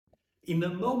In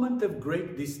a moment of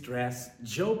great distress,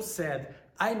 Job said,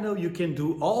 I know you can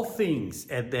do all things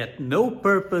and that no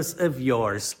purpose of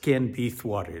yours can be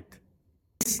thwarted.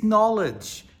 This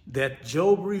knowledge that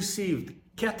Job received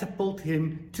catapulted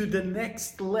him to the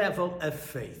next level of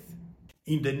faith.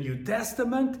 In the New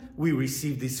Testament, we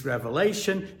receive this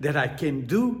revelation that I can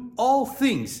do all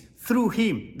things through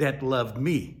him that loved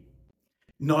me.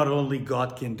 Not only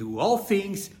God can do all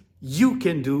things, you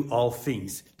can do all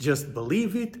things. Just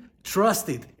believe it, trust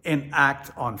it, and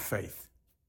act on faith.